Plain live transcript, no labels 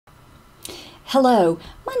Hello,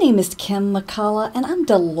 my name is Kim McCullough, and I'm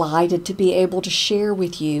delighted to be able to share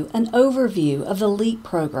with you an overview of the LEAP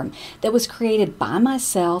program that was created by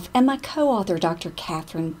myself and my co-author, Dr.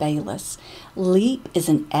 Catherine Bayless. LEAP is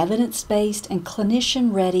an evidence-based and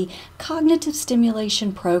clinician-ready cognitive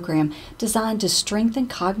stimulation program designed to strengthen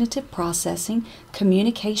cognitive processing,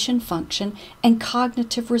 communication function, and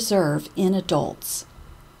cognitive reserve in adults.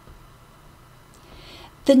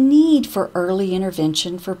 The need for early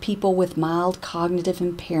intervention for people with mild cognitive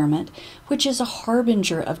impairment, which is a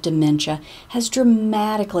harbinger of dementia, has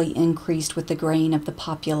dramatically increased with the graying of the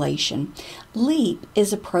population. LEAP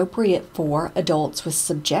is appropriate for adults with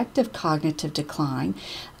subjective cognitive decline,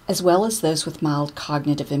 as well as those with mild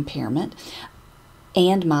cognitive impairment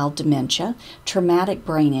and mild dementia, traumatic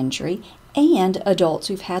brain injury, and adults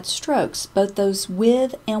who've had strokes, both those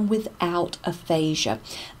with and without aphasia.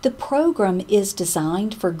 The program is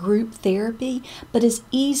designed for group therapy, but is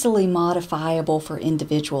easily modifiable for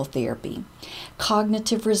individual therapy.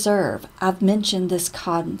 Cognitive reserve. I've mentioned this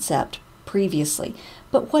concept previously,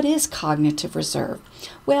 but what is cognitive reserve?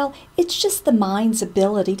 Well, it's just the mind's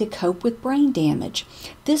ability to cope with brain damage.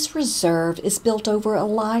 This reserve is built over a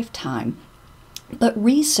lifetime, but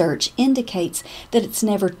research indicates that it's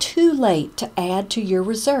never too late to add to your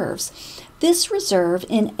reserves. This reserve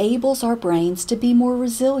enables our brains to be more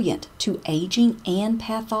resilient to aging and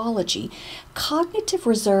pathology. Cognitive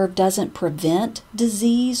reserve doesn't prevent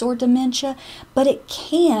disease or dementia, but it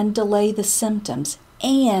can delay the symptoms,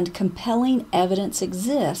 and compelling evidence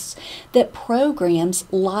exists that programs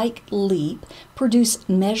like LEAP produce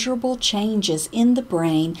measurable changes in the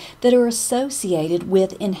brain that are associated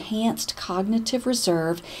with enhanced cognitive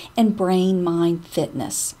reserve and brain-mind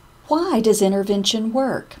fitness. Why does intervention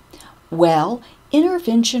work? Well,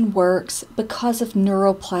 intervention works because of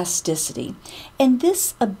neuroplasticity, and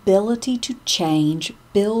this ability to change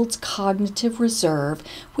builds cognitive reserve,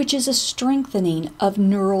 which is a strengthening of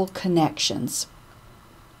neural connections.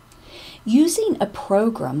 Using a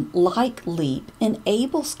program like LEAP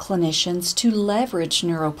enables clinicians to leverage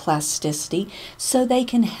neuroplasticity so they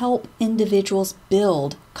can help individuals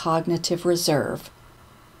build cognitive reserve.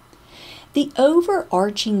 The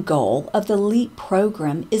overarching goal of the LEAP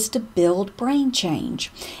program is to build brain change,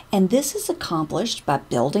 and this is accomplished by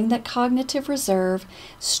building that cognitive reserve,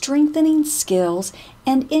 strengthening skills,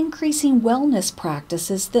 and increasing wellness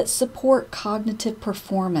practices that support cognitive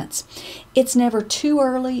performance. It's never too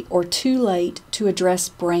early or too late to address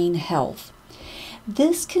brain health.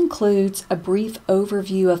 This concludes a brief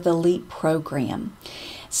overview of the LEAP program.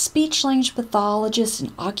 Speech-language pathologists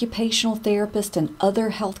and occupational therapists and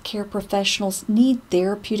other healthcare professionals need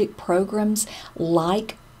therapeutic programs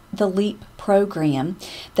like the LEAP program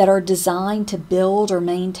that are designed to build or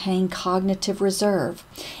maintain cognitive reserve.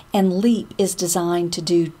 And LEAP is designed to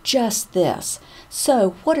do just this.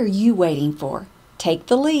 So, what are you waiting for? Take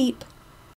the leap!